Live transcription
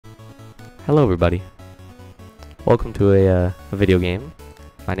Hello everybody. Welcome to a video game.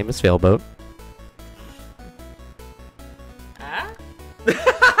 My name is Failboat. Ah?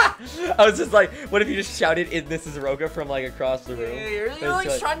 I was just like, what if you just shouted, "This is Roka" from like across the room? Yeah, you're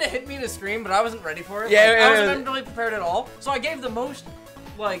like trying to hit me to scream, but I wasn't ready for it. Yeah, like, yeah, I wasn't yeah. mentally prepared at all. So I gave the most,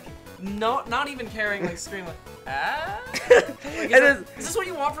 like, not even caring, like, scream, like, ah? Like, is this what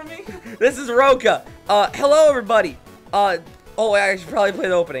you want from me? This is Roka. Hello everybody. Oh, I should probably play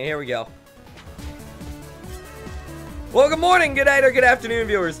the opening. Here we go. Well, good morning, good night, or good afternoon,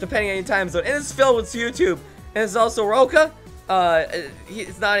 viewers, depending on your time zone. And it's Phil with YouTube, and it's also Roka.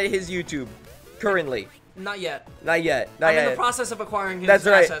 It's not his YouTube currently. Not yet. Not yet. I'm in the process of acquiring his That's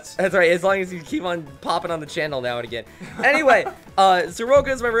right. assets. That's right. As long as you keep on popping on the channel now and again. Anyway, so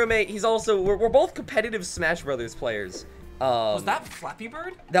Roka is my roommate. He's also we're both competitive Smash Brothers players. Was that Flappy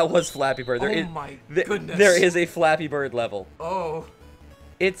Bird? That was Flappy Bird. My goodness. There is a Flappy Bird level. Oh.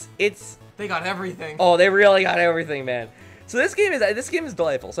 It's. They got everything. Oh, they really got everything, man. So this game is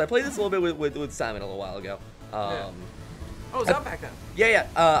delightful. So I played this a little bit with Simon a little while ago. Yeah. Oh, was that back then? Yeah.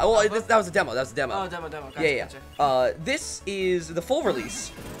 Well, that was a demo. That was a demo. Oh, demo. Gotcha, Yeah. Gotcha. This is the full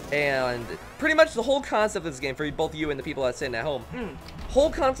release, and pretty much the whole concept of this game for both you and the people that sitting at home. Whole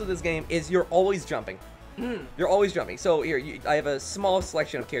concept of this game is you're always jumping. You're always jumping. So here, I have a small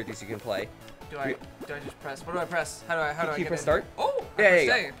selection of characters you can play. Do I just press? What do I press? How do I Keep get press in? start. Oh, Yeah, there you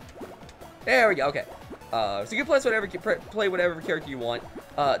go. stay. There we go. Okay. So you can play whatever character you want.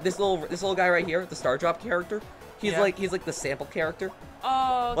 This little guy right here, the Star Drop character. He's like the sample character.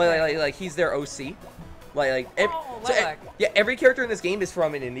 Oh, okay. Like he's their OC. Yeah, every character in this game is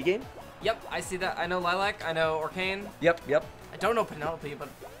from an indie game. Yep, I see that. I know Lilac. I know Orcane. Yep. I don't know Penelope, but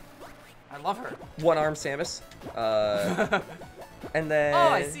I love her. One arm Samus. And then.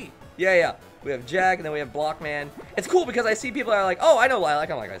 Oh, I see. Yeah. We have Jack, and then we have Blockman. It's cool because I see people that are like, "Oh, I know Lilac."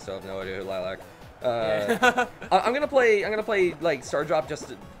 I'm like, I still have no idea who Lilac. I'm gonna play like Star Drop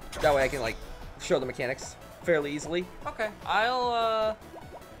that way I can like show the mechanics fairly easily. Okay,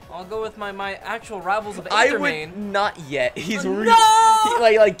 I'll go with my actual rivals of I Aether would main. not yet. He's No!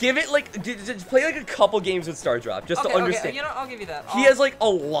 like give it like just play like a couple games with Star Drop just to understand. Okay, you know, I'll give you that. He has like a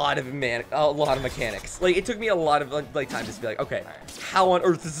lot of mechanics. Like it took me a lot of like time just to be like, okay, how on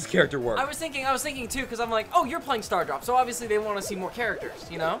earth does this character work? I was thinking too, because I'm like, oh, you're playing Star Drop, so obviously they want to see more characters,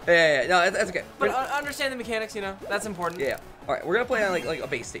 you know? Yeah. No, that's okay. But understand the mechanics, you know, that's important. Yeah. All right, we're gonna play on like a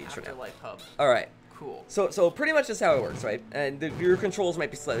base stage for now. Afterlife Hub. All right. Cool. So pretty much that's how it works, right? And your controls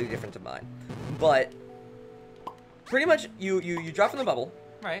might be slightly different to mine, but pretty much you drop from the bubble.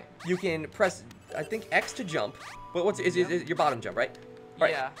 Right. You can press, I think, X to jump. But is your bottom jump, right?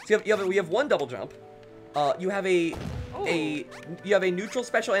 Right. Yeah. So we have one double jump. You have a neutral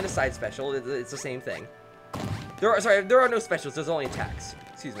special and a side special. It's the same thing. There are no specials. There's only attacks.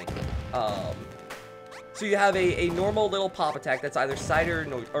 Excuse me. So you have a normal little pop attack that's either side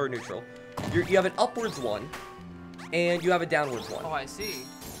or neutral. You have an upwards one, and you have a downwards one. Oh, I see.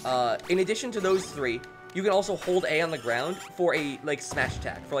 In addition to those three, you can also hold A on the ground for a like smash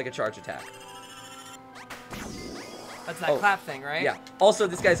attack, for like a charge attack. That's that clap thing, right? Yeah. Also,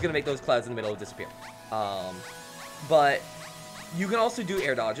 this guy's gonna make those clouds in the middle disappear. But you can also do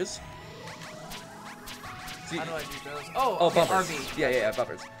air dodges. So How do I do those? Oh, oh, okay, bumpers. RB. Yeah,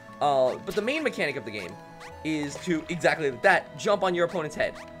 bumpers. But the main mechanic of the game is to exactly that, jump on your opponent's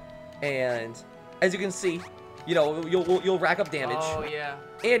head. And as you can see, you know, you'll rack up damage. Oh yeah.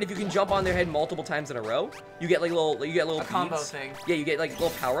 And if you can jump on their head multiple times in a row, you get like little A combo thing. Yeah, you get like little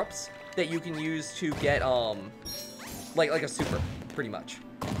power-ups that you can use to get like a super, pretty much.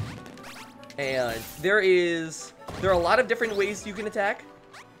 And there are a lot of different ways you can attack.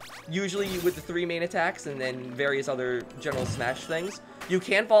 Usually with the 3 main attacks and then various other general smash things. You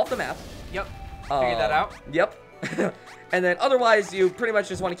can fall off the map. Yep. Figured that out. Yep. And then otherwise, you pretty much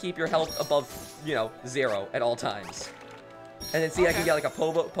just want to keep your health above, 0 at all times. And then see, I can get like a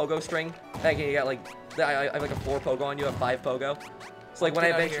pogo string. I can get like, I have like a 4 pogo on you, a 5 pogo. So like when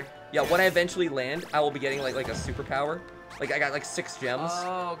I eventually land, I will be getting like a superpower. Like I got like 6 gems.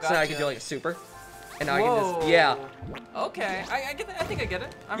 Oh, gotcha. So now I can do like a super. And now I can just, yeah. Okay, I get that. I think I get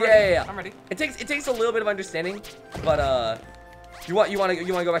it. I'm ready. I'm ready. It takes a little bit of understanding, but you want to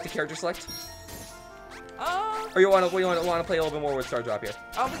go back to character select? Or you want to play a little bit more with Star Drop here?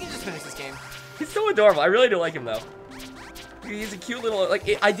 Oh, we can just finish this game. He's so adorable. I really do like him though. He's a cute little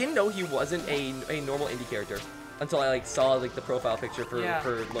I didn't know he wasn't a normal indie character until I like saw like the profile picture for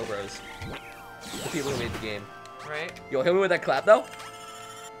Lobros, the people who made the game. Right. Yo, hit me with that clap though.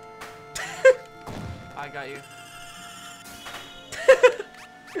 I got you.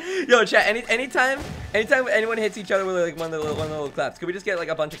 Yo, chat. Anytime anyone hits each other with like one of the little claps, could we just get like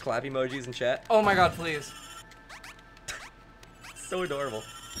a bunch of clap emojis in chat? Oh my god, please. So adorable.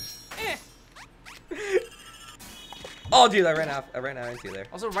 Oh, dude, I ran out into you there.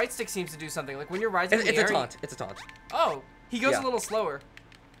 Also, right stick seems to do something. Like when you're rising in the It's a air, taunt. It's a taunt. Oh, he goes Yeah. a little slower.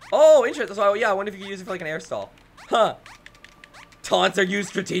 Oh, interesting. So yeah, I wonder if you could use it for like an air stall. Huh. Taunts are used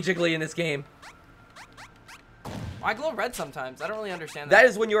strategically in this game. I glow red sometimes. I don't really understand That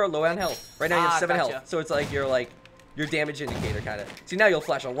is when you are low on health. Right now you have 7 gotcha. health. So it's like your damage indicator kind of. See, now you'll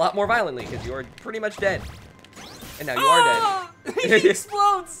flash a lot more violently because you are pretty much dead. And now you are dead. He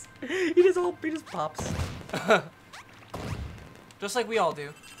explodes. He just pops. Just like we all do.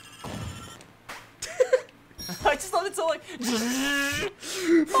 I just love it so like.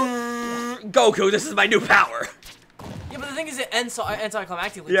 Goku, this is my new power. Yeah, but the thing is, it ends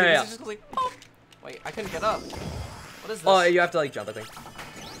anticlimactically. Yeah, too. yeah. It just goes like, oh. Wait, I couldn't get up. What is this? Oh, you have to like jump, I think.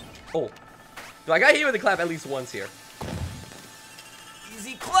 Oh. Do I got hit you with a clap at least once here?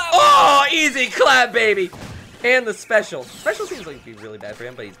 Easy clap. Oh, easy clap, baby. And the special. Special seems like it'd be really bad for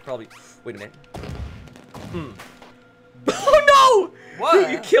him, but he's probably. Wait a minute. Oh no!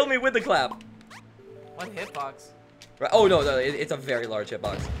 What? You killed me with the clap. What hitbox? Right. Oh no, it's a very large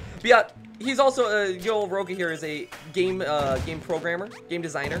hitbox. But yeah, he's also Yo Roka here is a game programmer, game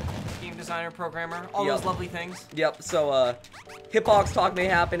designer. Game designer, programmer, all Yep. those lovely things. Yep. So hitbox talk may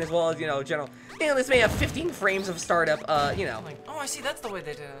happen as well as general. This may have 15 frames of startup. I'm like, oh, I see. That's the way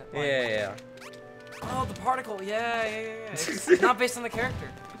they did it. Like, Yeah. oh, the particle. Yeah. It's not based on the character.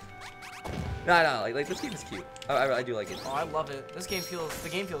 No, like this game is cute. I do like it. Oh, I love it. The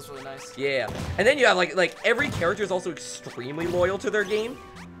game feels really nice. Yeah. And then you have like every character is also extremely loyal to their game.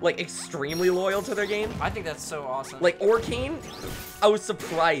 Like extremely loyal to their game. I think that's so awesome. Like Orcane, I was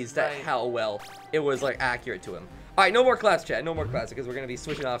surprised at Right. how well it was like accurate to him. All right, no more claps, chat. No more claps because we're gonna be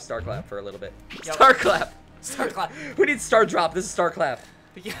switching off Star Clap for a little bit. Yep. Star Clap. Star clap. Who needs Star Drop? This is Star Clap.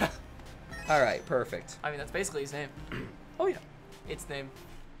 Yeah. All right, perfect. I mean, that's basically his name. Oh yeah. Its name.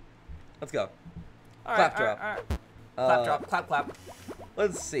 Let's go. All Clap right, drop. all right. Clap drop. Clap clap.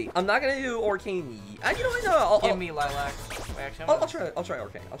 Let's see. I'm not gonna do Orcane. You know what? No, Give me lilac. Wait, actually, I'll try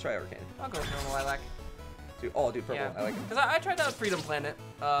Orcane. I'll try Orcane. I'll go with normal lilac. Dude, purple. Yeah. I like it. Because I tried out Freedom Planet.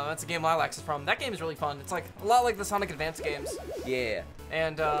 That's a game Lilac is from. That game is really fun. It's like a lot like the Sonic Advance games. Yeah.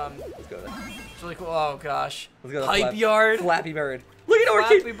 And Let's go there. it's really cool. Oh gosh. Let's go to Hype Yard. Flappy Bird. Look at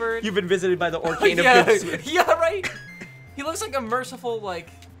Flappy Orcane. Bird. You've been visited by the Orcane yeah, of Good. yeah, right. He looks like a merciful like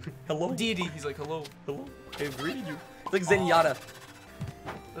Hello. deity. He's like, hello. Hello. I've greeted you. It's like Zenyatta.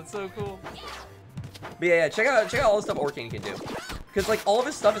 That's so cool. But yeah, check out all the stuff Orcane can do. Because like all of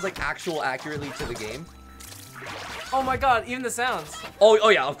his stuff is like accurately to the game. Oh my god, even the sounds. Oh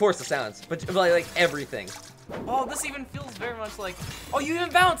yeah, of course the sounds, but like everything. Oh, this even feels very much like. Oh, you even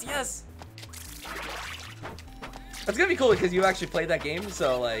bounce. Yes. That's gonna be cool because you actually played that game,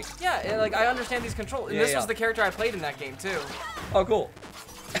 so like. Yeah, like I understand these controls. And Yeah, this yeah. was the character I played in that game too. Oh cool.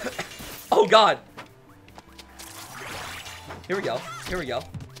 Oh god. Here we go. Here we go.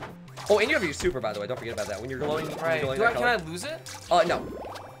 Oh, and you have your super, by the way. Don't forget about that. When you're glowing, Right. when Do you're I, glowing can that I lose it? color. No.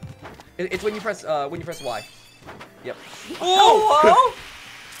 It's when you press Y. Yep. Oh!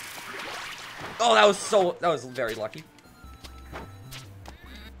 Oh, that was very lucky.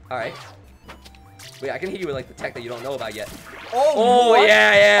 All right. Wait, I can hit you with like the tech that you don't know about yet. Oh, what?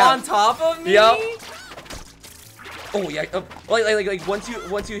 yeah. On top of me? Yep. Oh yeah. Like once you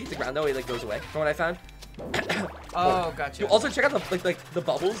hit the ground though, it like goes away. From what I found. Oh, gotcha. You also check out the the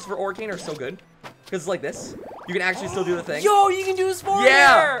bubbles for Orcane are so good. Because like this, you can actually still do the thing. Yo, you can do a sport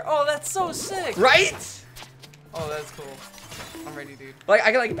Yeah. there. Oh, that's so sick. Right? Oh, that's cool. I'm ready, dude. Like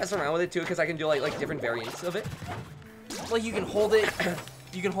I can like mess around with it too, because I can do like different variants of it. Like you can hold it.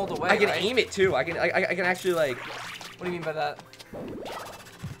 You can hold away. I can right? aim it too. I can actually like What do you mean by that?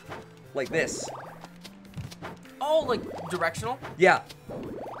 like this. Oh, like directional? Yeah.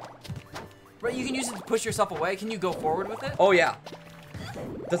 Right, you can use it to push yourself away. Can you go forward with it? Oh yeah.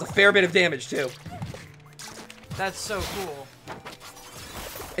 Does a fair bit of damage too. That's so cool.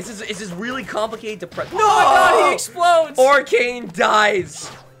 It's just really complicated to press. Oh my god, he explodes! Orcane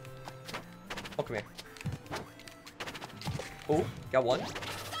dies. Oh, come here. Oh, got one.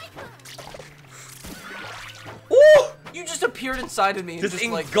 Oh! You just appeared inside of me and Just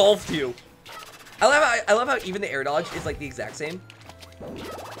just like engulfed you. I love how even the air dodge is like the exact same.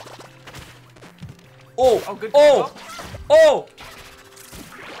 Oh! Oh, good Oh! combo. Oh!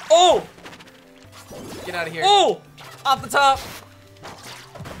 Oh! Get out of here. Oh! Off the top.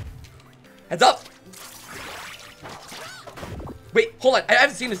 Heads up! Wait, hold on. I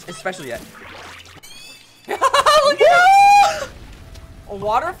haven't seen this special yet. Look at him. A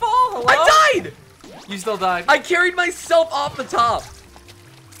waterfall? Hello? I died! You still died. I carried myself off the top.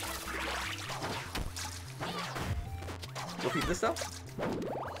 Repeat this though.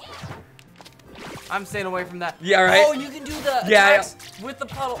 I'm staying away from that. Yeah, right. Oh, you can do the Yeah, attacks with the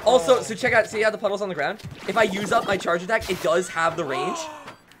puddle. Also, Oh. so check out, see how the puddle's on the ground? If I use up my charge attack, it does have the range.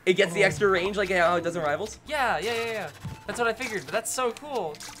 It gets the extra range like how it does in Rivals. Yeah. That's what I figured, but that's so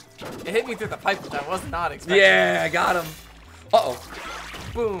cool. It hit me through the pipe, which I was not expecting. Yeah, I got him. Uh-oh.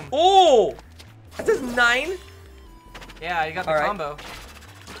 Boom. Oh! That says 9. Yeah, you got the All right. combo.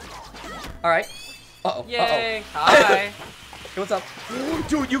 Alright. Uh-oh. Yay. Uh-oh. Hi. Hey, what's up?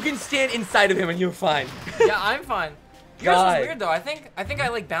 Dude, you can stand inside of him and you're fine. Yeah, I'm fine. Yours God. was weird though. I think I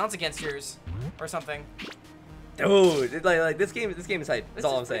like bounce against yours or something. Dude, like this game is hype. That's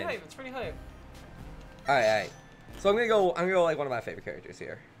all I'm pretty saying. Hype. It's pretty hype. Alright. So I'm gonna go like one of my favorite characters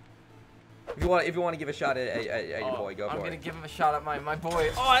here. If you want to give a shot at your boy, go for it. I'm gonna give him a shot at my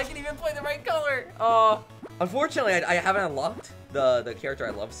boy. Oh, I can even play the right color. Oh. Unfortunately, I haven't unlocked the character I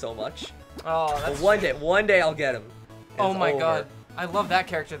love so much. Oh, that's. But one day I'll get him. and Oh it's my over. god, I love that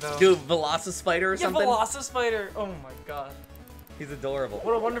character though. Dude, Velocispider or yeah, something. Velocispider. Oh my god. He's adorable.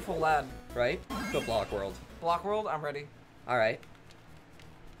 What a wonderful lad. Right? Go Block World. Block World, I'm ready. All right.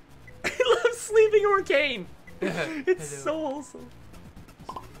 I love sleeping Orcane. It's Hello. so wholesome.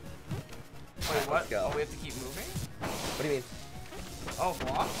 Wait, what? Let's go. Oh, we have to keep moving? What do you mean? Oh,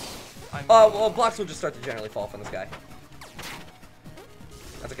 blocks? Well, blocks will just start to generally fall from the sky.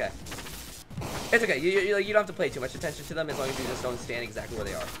 That's okay. It's okay. You don't have to pay too much attention to them as long as you just don't stand exactly where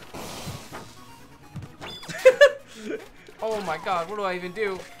they are. Oh my god, what do I even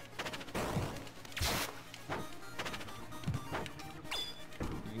do? You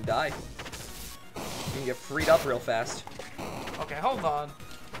can die. You can get freed up real fast. Okay, hold on.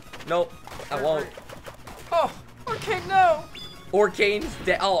 Nope, I won't. Oh, okay, no. Orcane's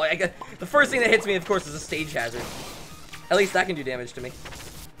dead. Oh, I got the first thing that hits me, of course, is a stage hazard. At least that can do damage to me.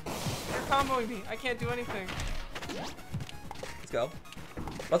 You're comboing me. I can't do anything. Let's go.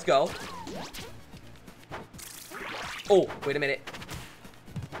 Let's go. Oh, wait a minute.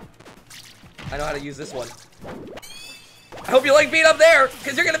 I know how to use this one. I hope you like being up there,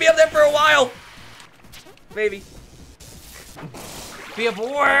 because you're going to be up there for a while. Maybe. Be up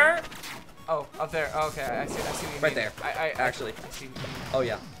where? Oh, up there. Oh, okay, I see what you mean. Right there. Actually. I see. Oh,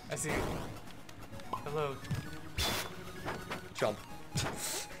 yeah. I see. Hello. Jump.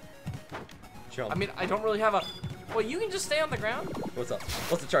 Jump. I mean, I don't really have a... Well, you can just stay on the ground? What's up?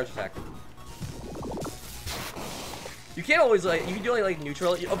 What's the charge attack? You can't always, like, you can do, like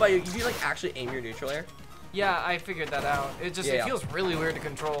neutral. Oh, but you can, like, actually aim your neutral air. Yeah, I figured that out. It just it feels really weird to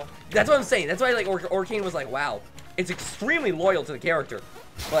control. That's what I'm saying. That's why, like, Orcane was like, wow. It's extremely loyal to the character.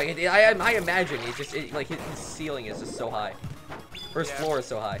 Like, I imagine it's just, like, his ceiling is just so high. Or his floor is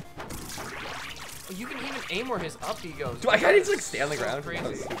so high. Well, you can even aim where his up he goes. Do I kind of just, like, stay on the So ground? crazy.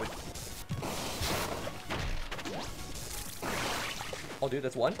 That was stupid. Oh, dude,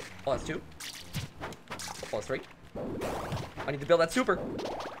 that's 1. Oh, that's 2. Oh, that's 3. I need to build that super.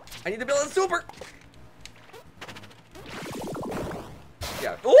 I need to build that super.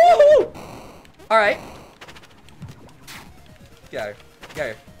 Yeah. Ooh! All right. Get out here. Get out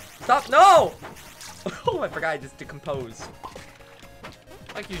here. Stop! No! Oh, I forgot I just decompose.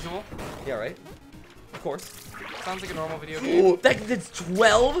 Like usual. Yeah, right. Of course. Sounds like a normal video game. Ooh, that's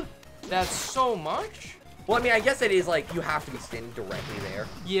 12. That's so much? Well, I mean, I guess it is like you have to be standing directly there.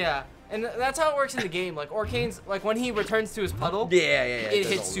 Yeah. And that's how it works in the game. Like Orcane's, like when he returns to his puddle, Yeah. it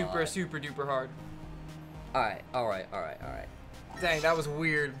does hits a super lot. duper hard. All right. Dang, that was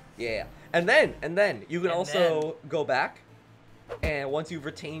weird. Yeah. And then you can also go back, and once you've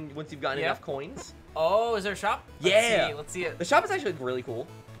gotten enough coins. Oh, is there a shop? Yeah. Let's see it. The shop is actually really cool.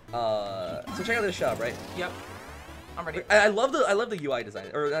 So check out this shop, right? Yep. I'm ready. I love the UI design,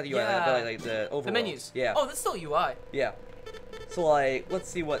 or not the UI, Yeah. but like the overall. The menus. Yeah. Oh, that's still UI. Yeah. So like, let's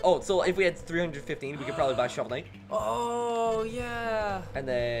see what. Oh, so if we had 315, we could probably buy Shovel Knight, Oh, yeah. and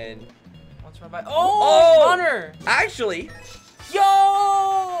then What's run by? Oh, runner. actually,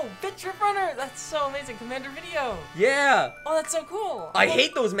 Yo, Bit Trip Runner. That's so amazing. Commander Video. yeah. Oh, that's so cool. I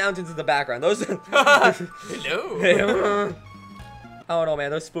hate those mountains in the background. Those. Hello. Oh no,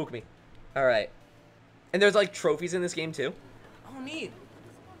 man, those spook me. All right. And there's like trophies in this game too. Oh, neat.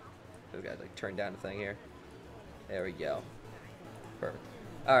 This guy's like turn down the thing here. There we go. Perfect.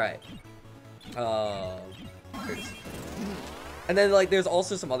 All right. Here it is. And then like there's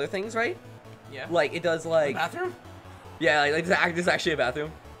also some other things, right? Yeah. Like it does like Bathroom? yeah, like this is actually a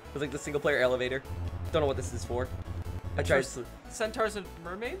bathroom. It's like the single player elevator. Don't know what this is for. I tried. Centaurs and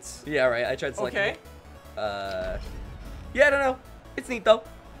mermaids? Yeah, right. I tried selecting. Okay. It. Yeah, I don't know. It's neat though.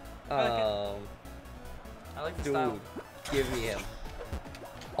 I like the Dude, style. give me him.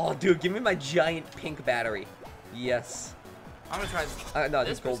 Oh, dude, give me my giant pink battery. Yes. I'm gonna try this. No, this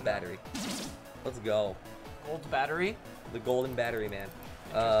this gold person. battery. Let's go. Gold battery. The golden battery, man.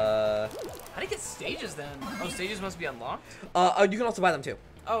 How do you get stages then? Oh, stages must be unlocked. Oh, you can also buy them too.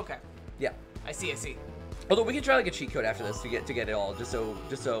 Oh, okay. Yeah. I see. I see. Although we can try like a cheat code after this to get it all, just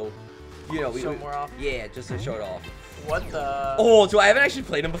so you know we Show more off. Yeah, just to show it off. What the? Oh, so I haven't actually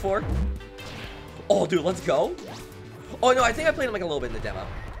played him before. Oh, dude, let's go. Oh no, I think I played him like a little bit in the demo.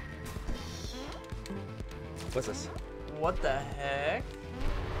 What's this? What the heck?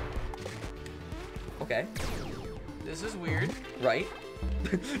 Okay. This is weird. Right.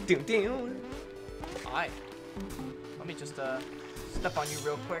 Doom, doom. Hi. Let me just step on you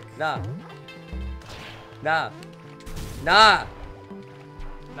real quick. Nah. Nah. Nah.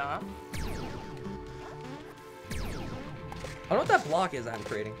 Nah. I don't know what that block is I'm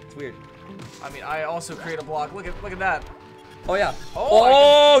creating. It's weird. I mean, I also create a block. Look at that. Oh yeah.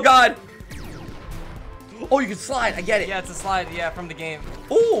 Oh, Oh god. Oh, you can slide. I get it. Yeah, it's a slide. Yeah, from the game.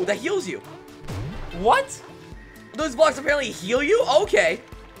 Oh, that heals you. What? Those blocks apparently heal you? Okay.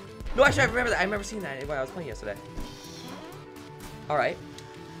 No, actually, I remember that. I remember seeing that when I was playing yesterday. All right.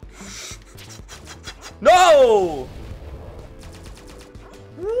 No!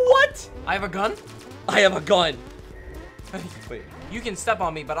 What? I have a gun? I have a gun. Wait. You can step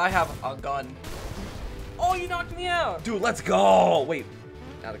on me, but I have a gun. Oh, you knocked me out. Dude, let's go. Wait.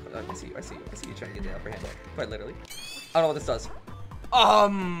 I see you trying to get the upper hand. Quite literally. I don't know what this does.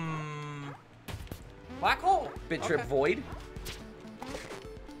 Black hole. Bit trip Okay. void.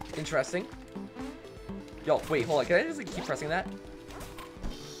 Interesting. Yo, wait, hold on. Can I just like, keep pressing that?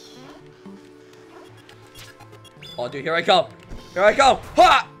 Oh, dude, here I come. Here I come.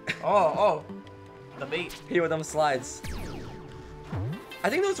 Ha! Oh. The bait. Here with them slides. I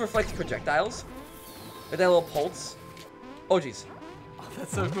think those reflect projectiles. With that little pulse. Oh, jeez. Oh,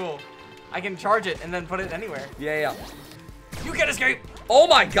 that's so cool. I can charge it and then put it anywhere. Yeah. You can't escape. Oh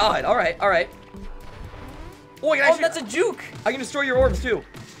my god. All right. Oh, I can actually, that's a juke. I can destroy your orbs too.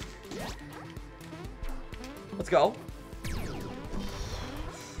 Let's go. Dude,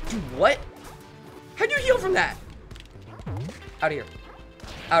 what? How'd you heal from that? Out of here.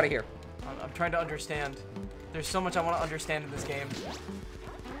 Out of here. I'm trying to understand. There's so much I want to understand in this game.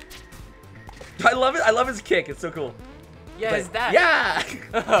 I love it. I love his kick. It's so cool. Yeah, But- is that? Yeah.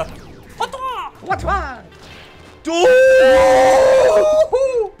 What the? What? Dude.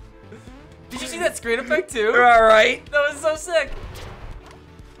 Did you see that screen effect too? All right. That was so sick.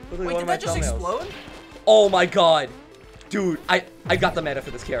 Literally Wait, one did of my that just thumbnails. explode? Oh my god. Dude, I got the meta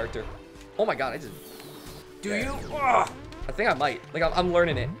for this character. Oh my god, I just... Do Yeah. you? Ugh. I think I might. Like, I'm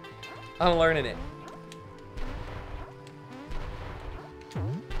learning it. I'm learning it.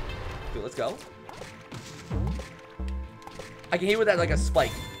 Dude, let's go. I can hit with that like a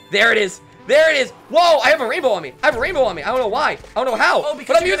spike. There it is. There it is. Whoa, I have a rainbow on me. I don't know why. I don't know how. Oh,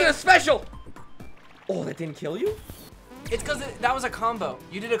 because but I'm you're using gonna- a special. Oh, that didn't kill you? It's because that was a combo.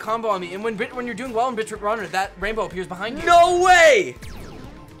 You did a combo on me, and when you're doing well in Bit Trip Runner, that rainbow appears behind you. No way.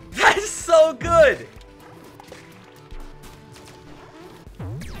 That's so good.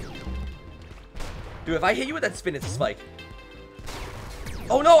 Dude, if I hit you with that spin, it's a spike.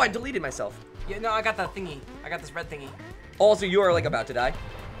 Oh no, I deleted myself. Yeah, no, I got that thingy. I got this red thingy. Also, you are like about to die.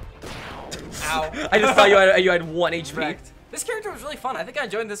 Ow. I just saw you had 1 HP. Wrecked. This character was really fun. I think I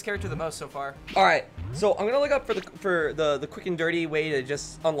enjoyed this character the most so far. All right, so I'm gonna look up for the quick and dirty way to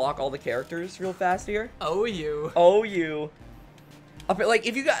just unlock all the characters real fast here. Oh, you. Oh, you. Like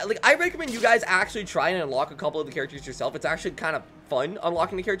if you guys I recommend you guys actually try and unlock a couple of the characters yourself. It's actually kind of fun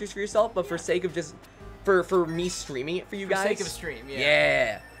unlocking the characters for yourself, but for sake of just for me streaming it for you guys. For sake of stream, yeah.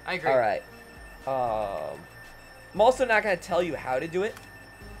 Yeah. I agree. All right. I'm also not gonna tell you how to do it,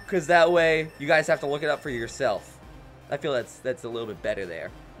 because that way you guys have to look it up for yourself. I feel that's a little bit better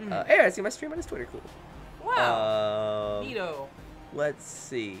there. Hey, I see my stream on his Twitter. Cool. Wow. Neato. Let's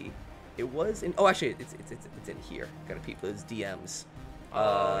see. It was in. Oh, actually, it's in here. Gotta peep those DMs.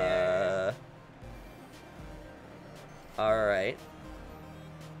 Oh, yeah. All right.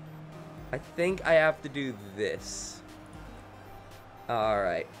 I think I have to do this. All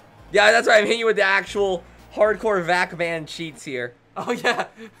right. Yeah, that's right. I'm hitting you with the actual hardcore vac man cheats here. Oh, yeah.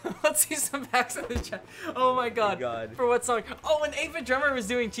 Let's see some backs in the chat. Oh, my God. God. For what song? Oh, when 8-Bit Drummer was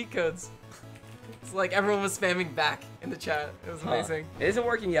doing cheat codes. It's like everyone was spamming back in the chat. It was amazing. It isn't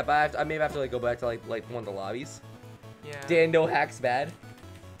working yet, but I maybe have to like go back to like one of the lobbies. Yeah. Dan, no hacks bad.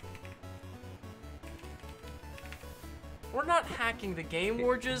 We're not hacking the game.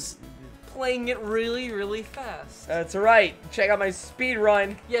 We're just playing it really, really fast. That's right. Check out my speed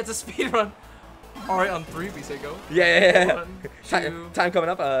run. Yeah, it's a speed run. All right, on 3 we say go. Yeah. 1, 2. Time coming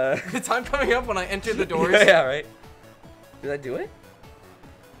up. Time coming up when I enter the doors. Yeah, right. Did I do it?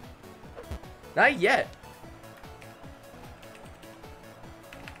 Not yet.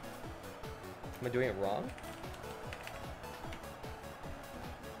 Am I doing it wrong?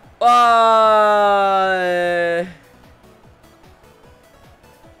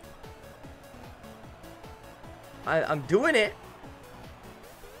 I'm doing it.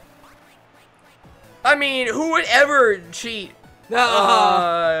 I mean, who would ever cheat?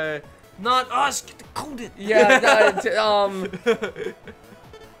 Not us. Get the coded. Yeah.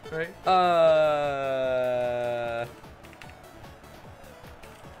 Right.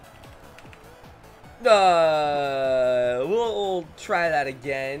 We'll try that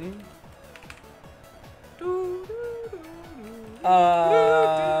again.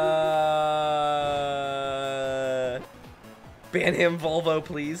 Ban him, Volvo,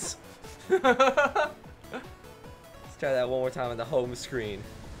 please. Let's try that one more time on the home screen.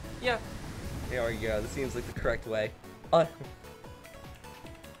 Yeah. There we go. This seems like the correct way.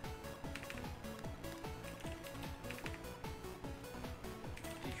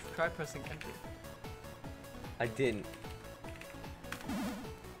 Try pressing enter. I didn't.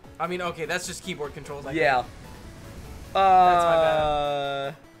 I mean, okay, that's just keyboard controls. Yeah. That's my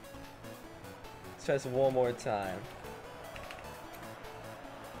bad. Let's try this one more time.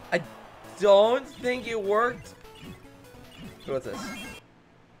 I don't think it worked. What's this?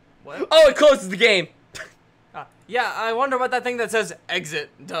 What? Oh, it closes the game. Yeah, I wonder what that thing that says exit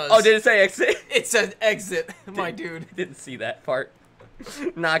does. Oh, did it say exit? It says exit, my dude. Didn't see that part.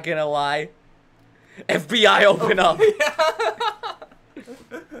 Not gonna lie. FBI, open up. Wait,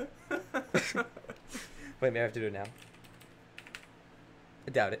 maybe I have to do it now.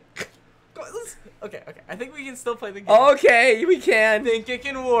 I doubt it. Okay. I think we can still play the game. Okay, we I can. think it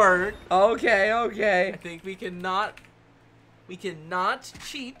can work. Okay. I think we cannot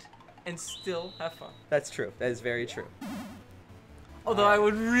cheat and still have fun. That's true. That is very true. Although I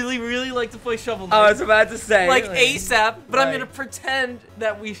would really, really like to play Shovel Knight. I was about to say. Like ASAP, but I'm Right. gonna pretend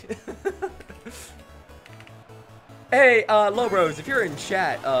that we. Hey, Lobros, if you're in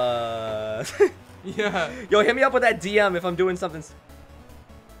chat, Yeah. yo, hit me up with that DM if I'm doing something.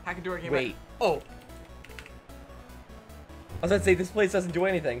 Hack a door game. Wait. Oh. I was about to say this place doesn't do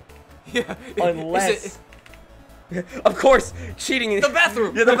anything Yeah. unless. Of course, cheating. The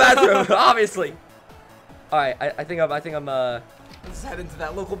bathroom. Yeah, the bathroom, obviously. All right, I think I'm. Let's head into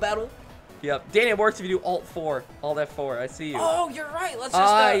that local battle. Yep. Danny, it works if you do Alt 4, Alt F4. I see you. Oh, you're right. Let's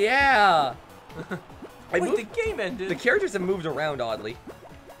just. Yeah. Wait, the game ended. The characters have moved around oddly.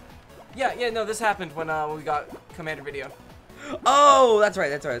 Yeah. No, this happened when we got Commander Video. Oh, that's right.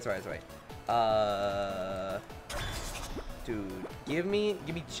 Dude, give me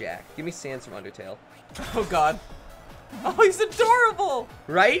Jack. Give me Sans from Undertale. Oh God. Oh, he's adorable.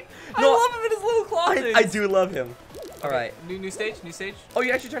 Right? I love him in his little claw things. I do love him. All right. New stage. Oh,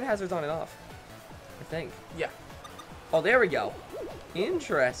 you actually turn hazards on and off. I think. Yeah. Oh, there we go.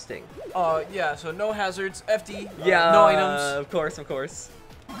 Interesting. Yeah. So no hazards. FD. Yeah. No items. Of course.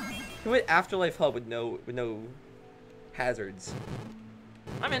 Who went Afterlife Hub with no hazards?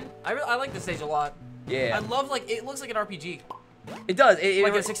 I'm in. I like this stage a lot. Yeah. I love it looks like an RPG. It does.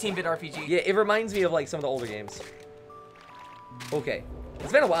 Like a 16-bit RPG. Yeah, it reminds me of like some of the older games. Okay.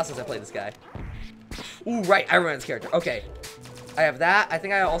 It's been a while since I played this guy. Ooh, right. I remember this character. Okay. I have that. I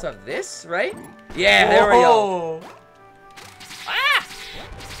think I also have this, right? Yeah, there we go. Ah!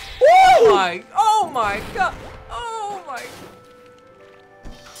 Woo! Oh my God. Oh my.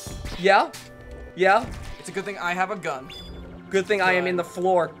 Yeah. It's a good thing I have a gun. Good thing I am in the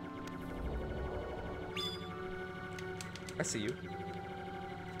floor. I see you.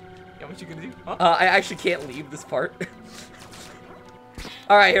 Yeah, what you gonna do? Huh? I actually can't leave this part.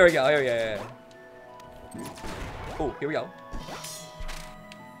 All right, here we go. Oh, here we go.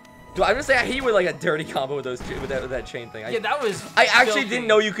 Dude, I'm gonna say I hate with like a dirty combo with those with that chain thing. Yeah, that was. I actually filthy. didn't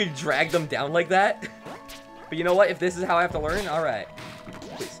know you could drag them down like that. But you know what? If this is how I have to learn, all right.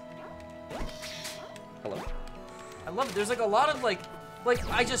 Please. Hello. I love it. There's like a lot of like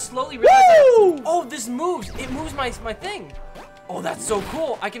I just slowly realized. That, oh, this moves. It moves my thing. Oh, that's so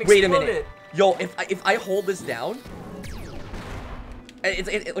cool. I can explode Wait a minute. it. Yo, if I hold this down,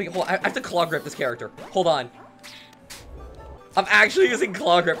 like hold on, I have to claw grip this character. Hold on. I'm actually using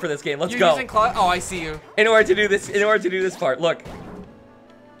claw grip for this game. Let's You're go. Using claw? Oh, I see you. In order to do this part, look.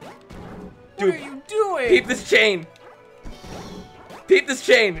 Dude, what are you doing? Peep this chain. Peep this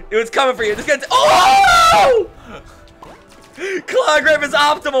chain. It was coming for you. This guy's. Oh! Claw grip is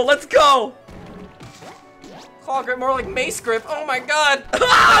optimal. Let's go. Claw grip, more like mace grip. Oh my god.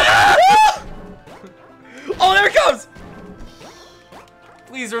 Oh, there it comes.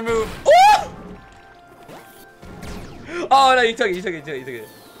 Please remove. Oh no, you took it.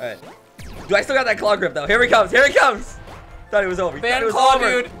 All right. Do I still got that claw grip though? Here he comes. Thought it was over. Ban claw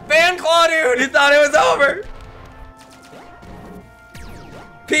dude. Ban claw dude. You thought it was over.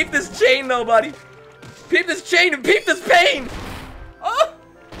 Peep this chain though, buddy. Peep this chain and peep this pain.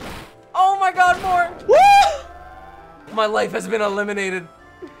 Oh my god, more. Woo! My life has been eliminated.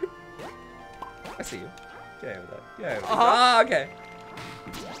 I see you. Yeah, with that. Yeah. Okay.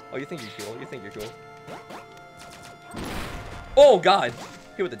 Oh, you think you're cool. Oh god.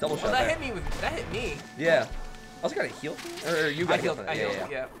 Hit with the double shot. That there. hit me. Yeah. I also got a heal. Or you got healed. I healed.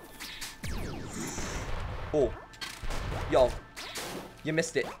 Yeah. Oh. Yo. You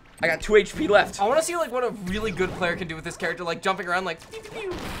missed it. I got 2 HP left. I want to see like what a really good player can do with this character, like jumping around, like pew, pew,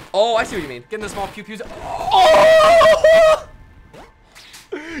 pew. Oh, I see what you mean. Getting the small pew pews. Oh!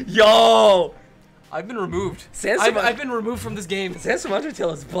 Yo! I've been removed. I've been removed from this game. Sandstorm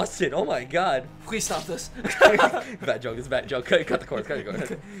Undertale is busted. Oh my god. Please stop this. Bad joke. It's a bad joke. Cut the cord. Cut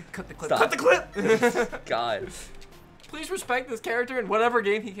the clip. Stop. Cut the clip. God. Please respect this character in whatever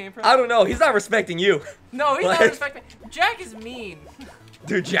game he came from. I don't know. He's not respecting you. No, he's not respecting. Jack is mean.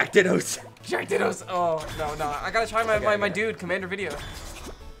 Dude, Jack Dittos. Jack Dittos. Oh no. I gotta try my dude Commander Video.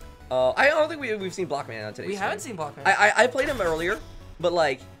 I don't think we've seen Blockman on today's We stream. haven't seen Blockman. I played him earlier, but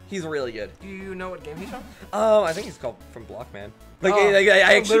like he's really good. Do you know what game he's from? Oh, I think he's called from Blockman. Like, Oh, I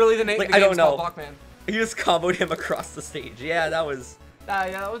actually literally the name. like, The I don't game's know. called Blockman. He just comboed him across the stage. Yeah, that was.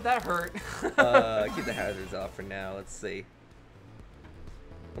 Yeah, that hurt. Keep the hazards off for now. Let's see.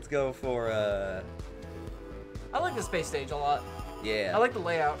 Let's go for I like the space stage a lot. yeah. I like the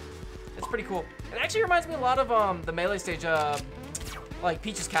layout. It's pretty cool. It actually reminds me a lot of the melee stage, like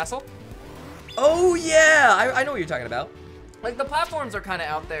Peach's Castle. Oh yeah, I know what you're talking about. Like the platforms are kind of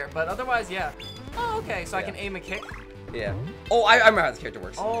out there, but otherwise, yeah. Oh, okay. So I Yeah. can aim and kick. Yeah. Oh, I remember how this character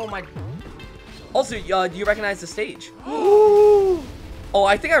works. Oh my. Also, do you recognize the stage? Oh,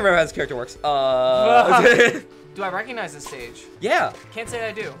 I think I remember how this character works. Do I recognize this stage? Yeah. Can't say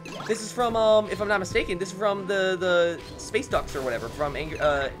I do. This is from if I'm not mistaken, this is from the Space Ducks or whatever from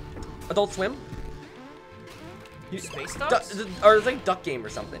Adult Swim. Space Ducks? Or it's like Duck Game or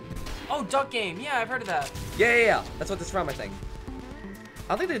something. Oh, Duck Game. Yeah, I've heard of that. Yeah. That's what this is from, I think.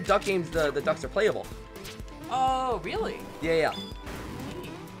 I don't think the Duck Games, the ducks are playable. Oh, really? Yeah.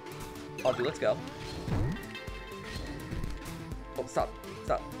 Oh, dude, let's go. Oh, stop.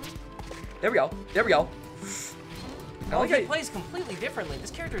 There we go. Oh, he plays completely differently.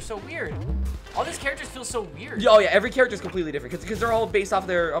 This character is so weird. All these characters feel so weird. Oh yeah, every character is completely different because they're all based off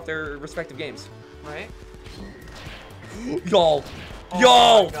their respective games. Right? Yo,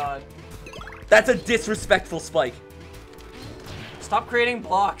 Oh my God. That's a disrespectful spike. Stop creating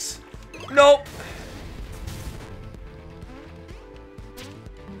blocks. Nope.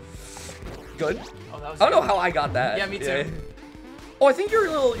 Good. Oh, that was I don't know good. how I got that. Yeah, me too. Oh, I think your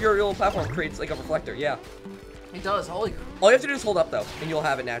little platform creates like a reflector. Yeah. It does. Holy. All you have to do is hold up though, and you'll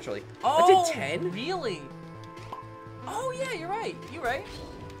have it naturally. Oh, That's a 10. Really? Oh yeah, you're right. You're right.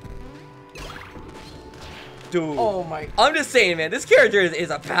 Dude. Oh my. I'm just saying, man. This character is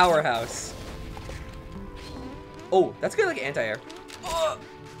a powerhouse. Oh, that's good, like anti-air.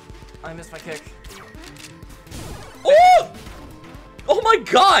 I missed my kick. Oh! Oh my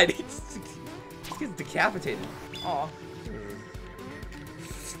God! He's getting decapitated. Aw.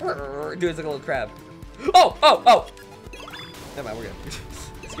 Dude, it's like a little crab. Oh! Never mind, we're good.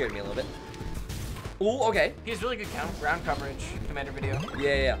 It scared me a little bit. Oh, okay. He has really good ground coverage, Commander Video.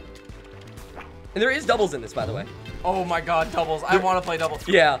 Yeah. And there is doubles in this, by the way. Oh my God, doubles. I want to play doubles.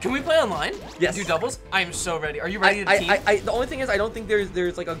 Yeah. Can we play online? Yes. Do doubles? I am so ready. Are you ready to team? The only thing is, I don't think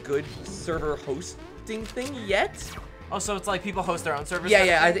there's like a good server hosting thing yet. Oh, so it's like people host their own servers?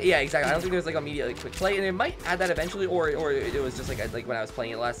 Yeah, exactly. I don't think there's like immediate quick play, and it might add that eventually, or it was just like when I was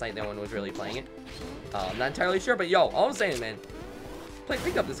playing it last night, no one was really playing it. I'm not entirely sure, but yo, all I'm saying, man,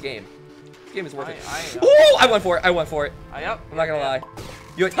 pick up this game. This game is worth it. Ooh, I went for it. I'm not gonna lie.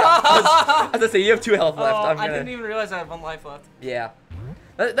 I was gonna say you have 2 health left. I didn't even realize I have 1 life left. Yeah.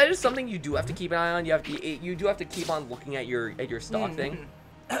 That is something you do have to keep an eye on. You do have to keep on looking at your stock thing.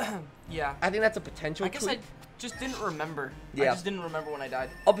 Yeah. I think that's a potential. I guess I just didn't remember. Yeah. I just didn't remember when I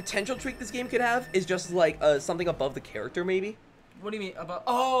died. A potential tweak this game could have is just like something above the character, maybe. What do you mean about?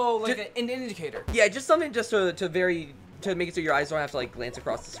 Oh, like an indicator. Yeah, just something just to vary to make it so your eyes don't have to like glance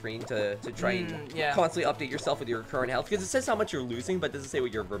across the screen to try and yeah. constantly update yourself with your current health, because it says how much you're losing, but it doesn't say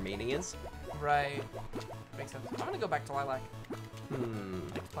what your remaining is. Right. Makes sense. I'm gonna go back to Lilac.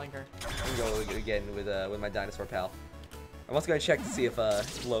 Playing her. I'm gonna go again with my dinosaur pal. I'm also gonna check to see if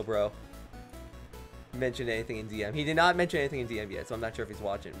Lowbro mentioned anything in DM. He did not mention anything in DM yet, so I'm not sure if he's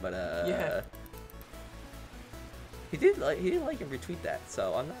watching. But yeah. He didn't like him retweet that,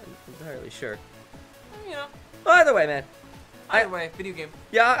 so I'm not entirely sure. You know. Either way, man. Either way, video game.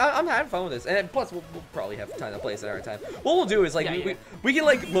 Yeah, I'm having fun with this, and plus we'll probably have time to play this at our time. What we'll do is like we can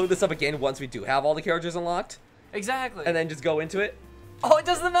like load this up again once we do have all the characters unlocked. Exactly. And then just go into it. Oh, it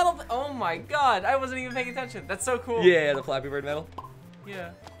does the metal. Oh my god, I wasn't even paying attention. That's so cool. Yeah, the Flappy Bird medal.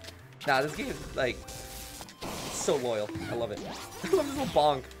 Yeah. Nah, this game is like so loyal. I love it. I love this little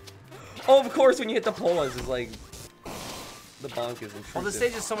bonk. Oh, of course, when you hit the polas, it's like the bonk is intrusive. Well, this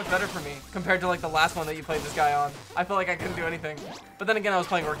stage is so much better for me compared to like the last one that you played this guy on. I felt like I couldn't do anything. But then again, I was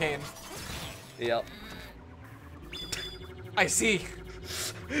playing Arcane. Yep. I see.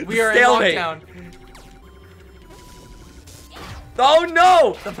 We are Stalemate. in lockdown. Oh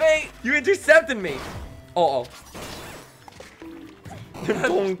no! The bait! You intercepted me! Uh-oh.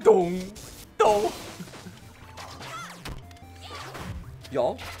 Dong, dong, dong.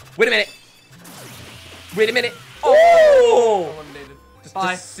 Y'all? Wait a minute! Wait a minute! Oh! Oh! Eliminated. Just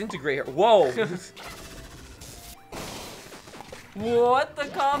Bye. disintegrate her. Whoa! What the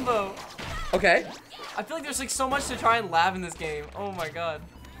combo? Okay. I feel like there's like so much to try and lab in this game. Oh my god.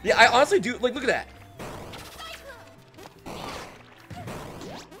 Yeah, I honestly do. Like, look at that.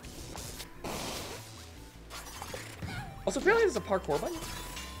 Also, apparently there's a parkour button.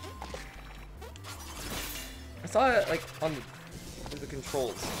 I saw it like on the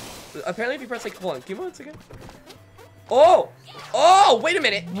controls. Apparently, if you press like, hold on, give me 1 second. Oh! Oh! Wait a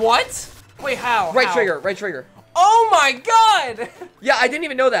minute. What? Wait, how? Right How? trigger. Right trigger. Oh my god! Yeah, I didn't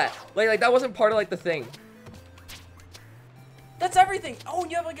even know that. Like that wasn't part of like the thing. That's everything. Oh,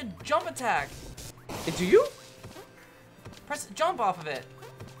 and you have like a jump attack. Do you? Press jump off of it.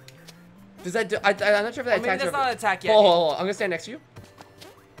 Does that do? I'm not sure if that Oh, maybe attacks. that's not an attack yet. Hold on. I'm gonna stand next to you.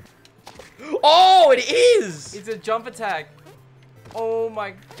 Oh, it is. It's a jump attack. Oh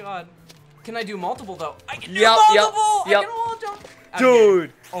my god. Can I do multiple though? I can do Yep, multiple! yep. I can wall jump!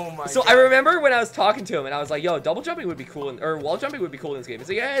 Dude. Oh my So god. I remember when I was talking to him and I was like, yo, double jumping would be cool, or wall jumping would be cool in this game. He's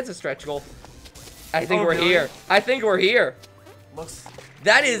like, yeah, it's a stretch goal. I think Oh, we're really? here. I think we're here. Looks...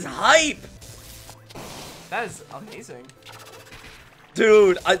 That is hype. That is amazing.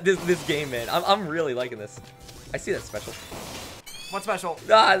 Dude, this game, man. I'm really liking this. I see that special. What special?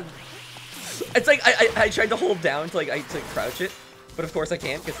 It's like I tried to hold down to to crouch it, but of course I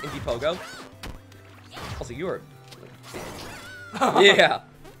can't because indie Pogo. Also, you are. Yeah.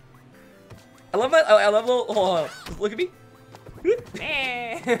 I love that. I love little. Hold on. Look at me.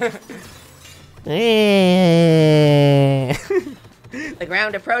 The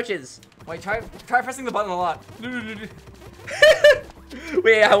ground approaches. Wait, try pressing the button a lot.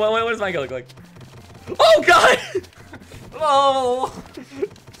 Wait, yeah, what does mine look like? Oh God! Oh!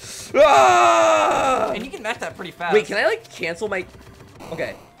 Ah! And you can match that pretty fast. Wait, can I like cancel my?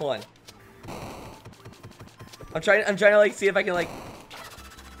 Okay, hold on. I'm trying to like see if I can like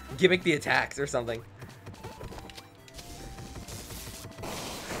gimmick the attacks or something.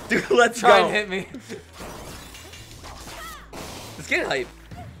 Dude, let's try go. and hit me. It's getting hype.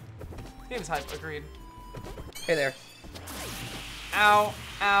 Game's hype, agreed. Hey there. Ow,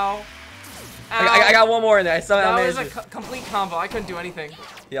 ow, ow. I got one more in there. I somehow That was managed a complete combo. I couldn't do anything.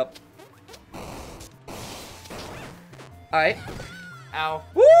 Yep. Alright. Ow.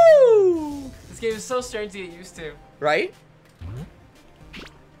 Woo! This game is so strange to get used to. Right?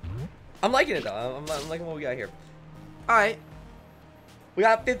 I'm liking it though. I'm liking what we got here. Alright. We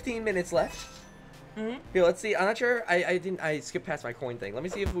got 15 minutes left. Here, let's see. I'm not sure. I skipped past my coin thing. Let me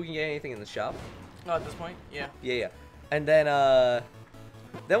see if we can get anything in the shop. Oh, at this point? Yeah. Yeah. And then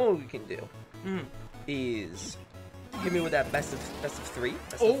what we can do is hit me with that best of 3,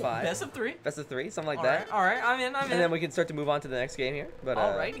 best of 5. Best of 3? Best of 3, something like All that. right, all right, I'm in. And then we can start to move on to the next game here. But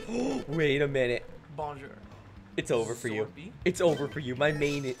Alrighty. wait a minute. Bonjour. It's over for you. Sorby. It's over for you. My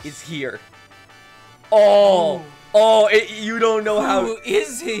main is here. Oh. Oh, you don't know how. Who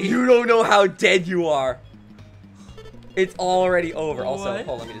is he? You don't know how dead you are. It's already over. Also, What?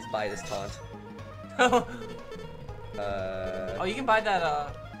 hold on, let me just buy this taunt. Oh, you can buy that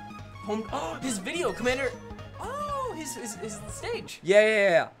home. Oh, his video, Commander. Oh, his stage.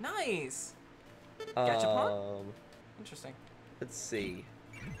 Yeah. Nice. Gachapon? Interesting. Let's see.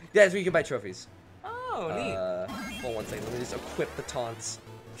 Yeah, so you can buy trophies. Oh, neat. Hold on 1 second. Let me just equip the taunts.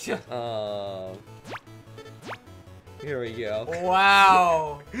 Here we go.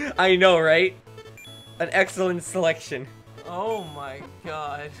 Wow. I know, right? An excellent selection. Oh my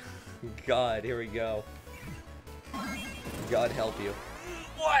god. God, here we go. God help you.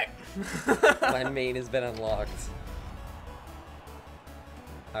 What? My main has been unlocked.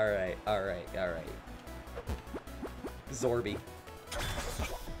 Alright, alright, alright. Zorby.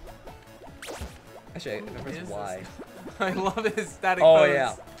 Actually, I don't press Y. I love his static Oh pose.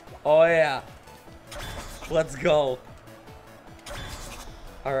 yeah. Oh yeah. Let's go.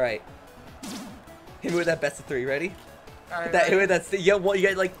 Alright. Hit me with that best of 3, ready? Alright, Hit with that, you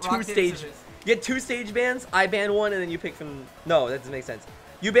get like Rock, two paper, stage. scissors. You get 2 stage bans, I ban 1, and then you pick from... No, that doesn't make sense.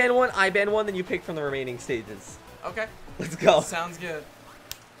 You ban 1, I ban 1, then you pick from the remaining stages. Okay. Let's go. Sounds good.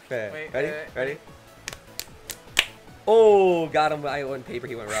 Okay, Wait, ready? wait. Ready? Oh, got him. I went paper,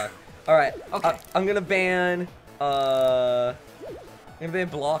 he went rock. Alright, Okay. I'm gonna ban... I'm gonna ban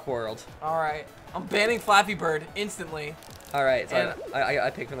Block World. Alright. I'm banning Flappy Bird instantly. Alright, so And- I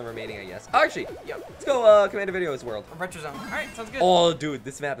pick from the remaining, I guess. Oh, actually, Yep. let's go Commander Video's World. Retro Zone. Alright, sounds good. Oh, dude,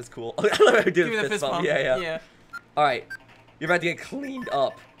 this map is cool. I love how I do Give me the the fist fist bump. bump. Yeah. Alright, you're about to get cleaned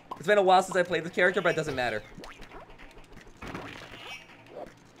up. It's been a while since I played this character, but it doesn't matter.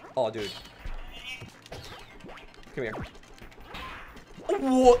 Oh, dude. Come here.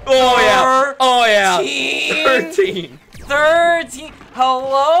 What? Oh, yeah. Oh, yeah. 13. 13. 13.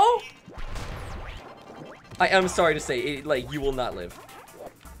 Hello? I am sorry to say, like, you will not live.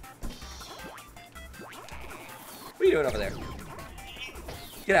 What are you doing over there?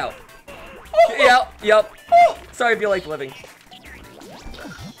 Get out. Get out. Yep. Sorry if you like living.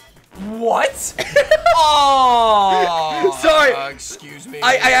 What? Oh. Sorry. Excuse me.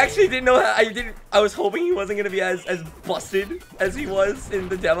 I actually didn't know how, I was hoping he wasn't gonna be as busted as he was in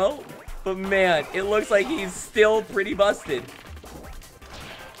the demo. But man, it looks like he's still pretty busted.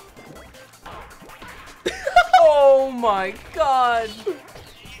 Oh my god.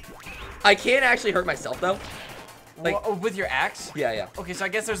 I can't actually hurt myself though. Like, With your axe? yeah. Okay, so I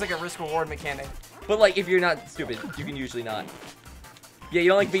guess there's like a risk reward mechanic. But like, if you're not stupid, you can usually not. Yeah, you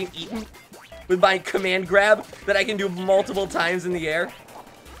don't like being eaten with my command grab that I can do multiple times in the air.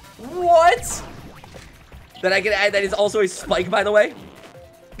 What? That I can add. That is also a spike, by the way.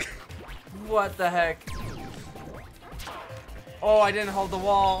 What the heck? Oh, I didn't hold the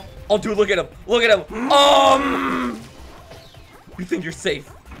wall. Oh, dude, look at him. Look at him. You think you're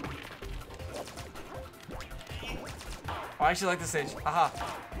safe? Oh, I actually like this stage. Aha.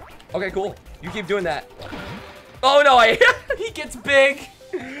 Okay, cool. You keep doing that. Oh no, He gets big.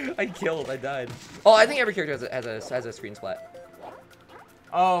 I died. Oh, I think every character has a screen splat.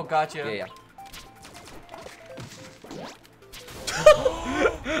 Oh, gotcha. Yeah.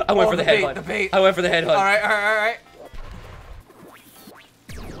 I went for the headbutt. The bait. I went for the headbutt. All right.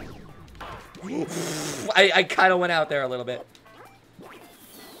 I kind of went out there a little bit.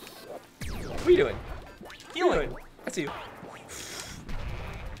 What are you doing? Healing. I see you.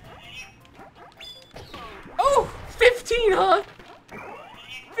 Oh, 15, huh?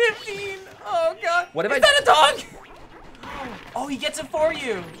 15. Oh god. What if Is I- that a dog? Oh, he gets it for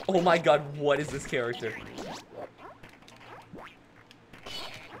you. Oh my god, what is this character?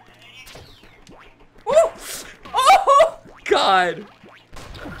 Woo! Oh! God.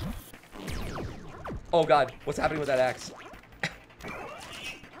 Oh god, what's happening with that axe?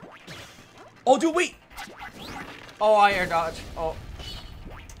 Oh, dude, wait. Oh, I air dodge. Oh.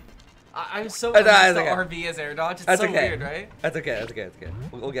 I'm so That's used to okay. RB as air dodge. It's That's so okay. weird, right? That's okay.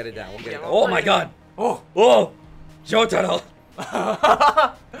 We'll get it down. We'll get Yeah, it down. we'll Oh my bring it god. Oh. Oh. Jotaro.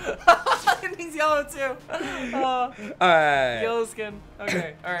 And he's yellow too. Alright. Yellow skin.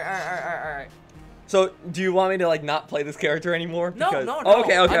 Okay. All right. So, do you want me to like not play this character anymore? No. Oh,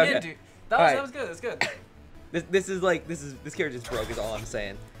 okay. I'm in, dude. That Alright. was good. That's good. This character's broke is all I'm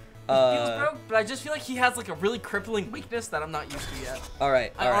saying. He feels broke, but I just feel like he has like a really crippling weakness that I'm not used to yet.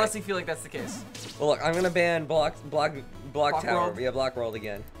 Alright. I honestly feel like that's the case. Well, look, I'm gonna ban block tower. World? Yeah, block world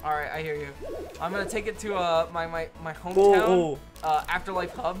again. All right, I hear you. I'm gonna take it to my hometown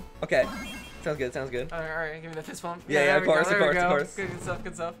Afterlife hub. Okay. Sounds good. All right, give me the fist bump. Yeah, there of we go, course, of there we course. go.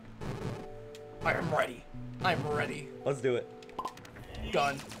 Good stuff. I'm ready. Let's do it.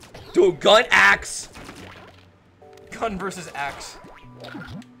 Gun Dude, gun axe. versus axe.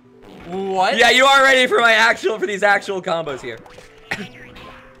 What? Yeah, you are ready for these actual combos here.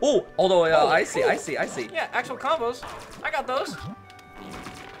 Oh, although I see. Yeah, actual combos. I got those.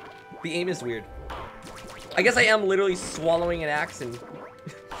 The aim is weird. I guess I am literally swallowing an axe and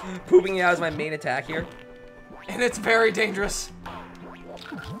pooping it out as my main attack here. And it's very dangerous.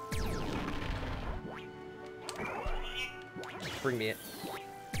 Bring me it.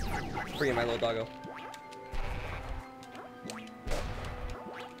 Bring it, my little doggo.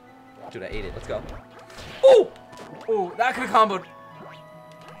 Dude, I ate it. Let's go. Oh! Oh, that could have comboed.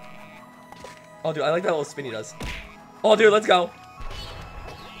 Oh, dude, I like that little spin he does. Oh, dude, let's go.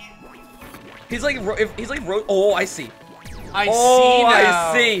 He's like, oh, I see. I see I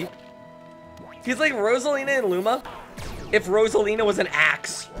now. see. He's like Rosalina and Luma. If Rosalina was an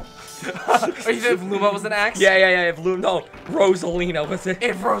axe. Are you saying if Luma was an axe? Yeah. If Luma, no, Rosalina was it.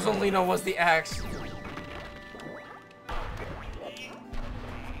 If Rosalina was the axe.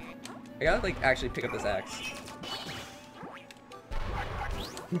 I gotta like actually pick up this axe.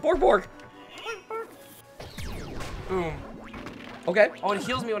 Borg. Boom. Okay. Oh, it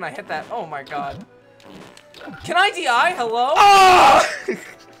heals me when I hit that. Oh my god. Can I DI? Hello? Oh!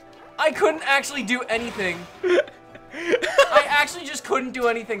 I couldn't actually do anything. I actually just couldn't do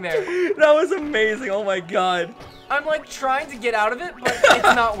anything there. That was amazing. Oh my god. I'm like trying to get out of it, but it's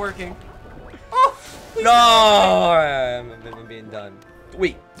not working. Oh! No! Alright, I'm being done.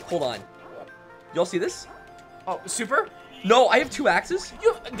 Wait, hold on. Y'all see this? Oh, super? No, I have 2 axes.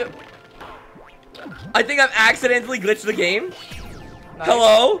 I think I've accidentally glitched the game. Nice.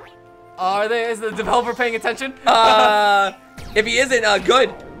 Hello? Is the developer paying attention? If he isn't,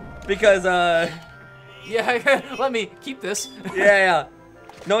 good. Because, Yeah, let me keep this. yeah.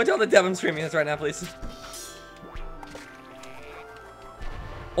 No one tell the dev I'm streaming this right now, please.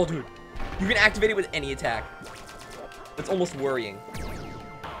 Oh, dude. You can activate it with any attack. It's almost worrying.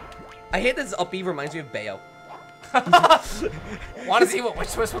 I hate this up B reminds me of Bayo. Want to see what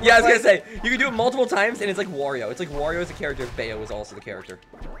Witch Twist would Yeah, I look was like? gonna say, you can do it multiple times, and it's like Wario. It's like Wario is a character, Bayo is also the character.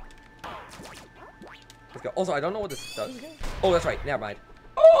 Let's go. Also, I don't know what this does. Oh, that's right. Never mind.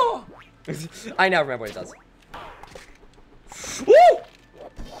 Oh! I now remember what it does. Woo!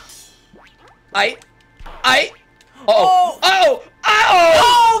 Oh!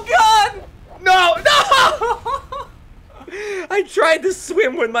 Oh God! No! I tried to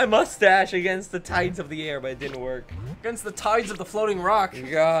swim with my mustache against the tides of the air, but it didn't work. Against the tides of the floating rock.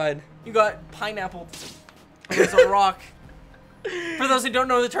 God. You got pineapple. It's a rock. For those who don't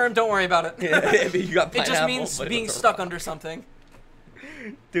know the term, don't worry about it. Yeah, you got It just pineapple, means but it being was a stuck rock. under something.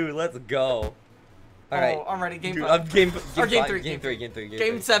 Dude, let's go. All right. Oh, I'm ready. Game Dude, 5. game Or game five, 3. Game 3.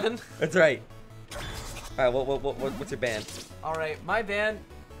 Game 7. That's right. All right. What's your band? All right, my band.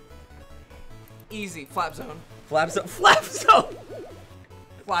 Easy. Flap Zone. Flap Zone.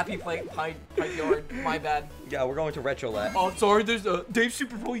 Flappy Plate. Pipe Yard. My bad. Yeah, we're going to retro lab. Oh, sorry. There's Dave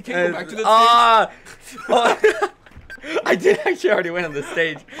Super Bowl. You can't go back to that stage. Oh, I did actually already win on this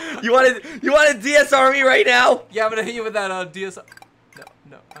stage. You want to DSR me right now? Yeah, I'm gonna hit you with that DS.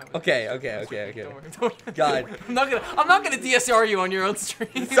 No. Okay. Don't worry. God. I'm not gonna DSR you on your own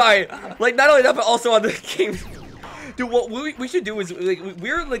stream. Sorry. Like not only that, but also on the game. Dude, what we should do is like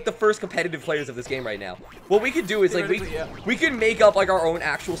we're like the first competitive players of this game right now. What we could do is like we could make up like our own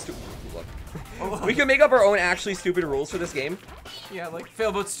actual we can make up our own actually stupid rules for this game. Yeah, like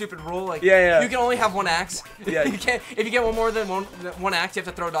Failboat's stupid rule. Like Yeah. You can only have 1 axe. Yeah. You can't. If you get more than one axe, you have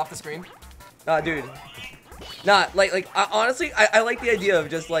to throw it off the screen. Dude. Nah, like honestly, I like the idea of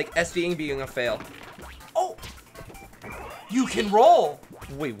just like SDing being a fail. Oh. You can roll.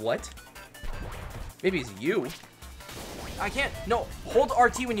 Wait, what? Maybe it's you. I can't. No, hold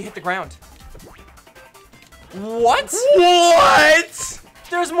RT when you hit the ground. What? What?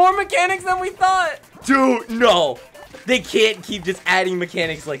 There's more mechanics than we thought. Dude, no. They can't keep just adding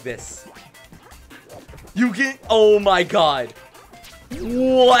mechanics like this. You can, oh my god.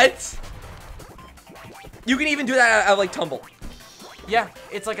 What? You can even do that out of like tumble. Yeah,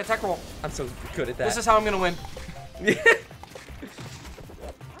 it's like a tech roll. I'm so good at that. This is how I'm gonna win.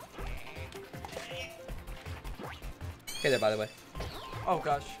 Hey there, by the way. Oh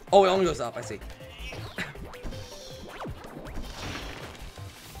gosh. Oh, it only goes up, I see.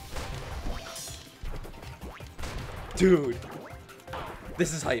 Dude.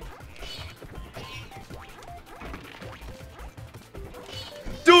 This is hype.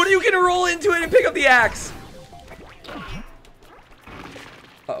 Dude, you can roll into it and pick up the axe.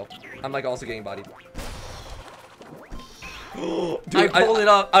 Uh-oh. I'm like also getting bodied. Dude, I pulled it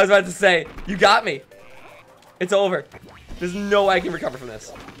up. I was about to say, you got me. It's over. There's no way I can recover from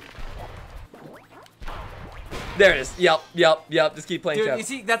this. There it is. Yep. Just keep playing Dude, chess. you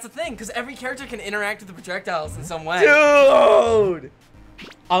see, that's the thing, because every character can interact with the projectiles in some way. Dude!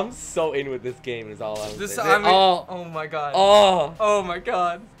 I'm so in with this game is all I'm saying. I mean, oh my god. Oh my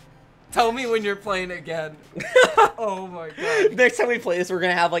god. Tell me when you're playing again. Oh my god. Next time we play this, we're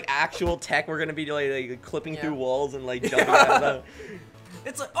gonna have like actual tech. We're gonna be like clipping through walls and like jumping out of them.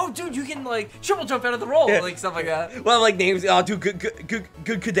 It's like, oh dude, you can like triple jump out of the roll, like stuff like that. Well, like names. Oh, dude, good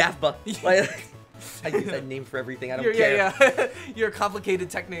Kadafba. Like, I use that name for everything. I don't care. Yeah. Your complicated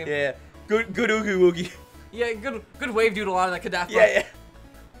tech name. Yeah. Good oogie woogie. Yeah, good wave doodle out of that Kadafra. Yeah.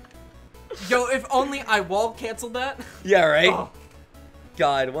 Yo, if only I wall canceled that. Yeah, right? Oh.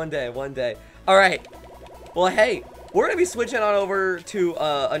 God, one day. All right. Well, hey, we're going to be switching on over to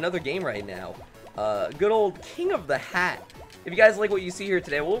another game right now. Good old King of the Hat. If you guys like what you see here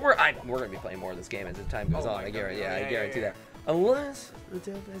today, well, we're going to be playing more of this game as the time goes on. I guarantee that. Unless the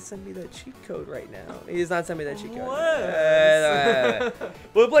devil has sent me that cheat code right now. He's not sent me that cheat code.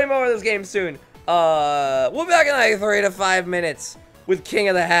 We'll play more of this game soon. We'll be back in like 3 to 5 minutes with King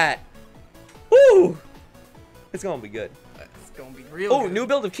of the Hat. Woo! It's gonna be good. It's gonna be real good. New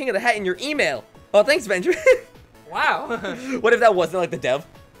build of King of the Hat in your email. Oh, thanks, Benjamin. Wow. What if that wasn't like the dev?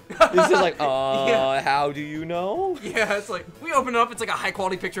 It's just like, Yeah. How do you know? Yeah, it's like, we open it up, it's like a high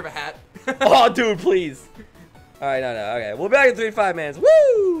quality picture of a hat. Oh, dude, please. All right, no, okay. We'll be back in 3 to 5 minutes.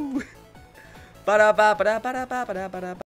 Woo! Ba-da-ba-ba-da-ba-da-ba-da-ba-da.